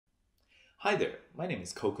Hi there, my name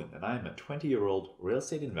is Koukun and I am a 20-year-old real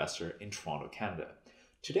estate investor in Toronto, Canada.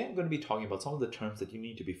 Today I'm going to be talking about some of the terms that you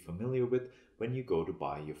need to be familiar with when you go to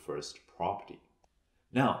buy your first property.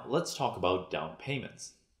 Now, let's talk about down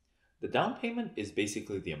payments. The down payment is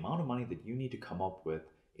basically the amount of money that you need to come up with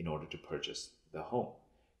in order to purchase the home.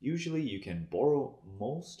 Usually you can borrow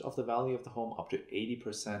most of the value of the home, up to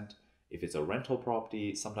 80%. If it's a rental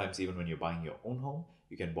property, sometimes even when you're buying your own home,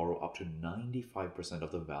 you can borrow up to 95%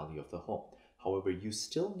 of the value of the home. However, you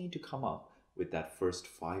still need to come up with that first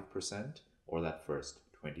 5% or that first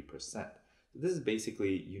 20%. So this is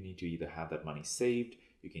basically, you need to either have that money saved,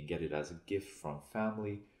 you can get it as a gift from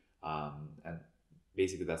family, and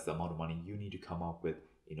basically that's the amount of money you need to come up with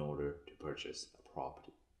in order to purchase a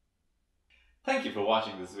property. Thank you for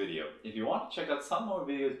watching this video. If you want to check out some more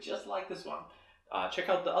videos just like this one, check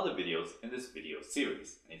out the other videos in this video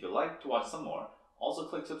series. And if you'd like to watch some more, also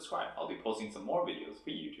click subscribe. I'll be posting some more videos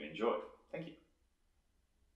for you to enjoy.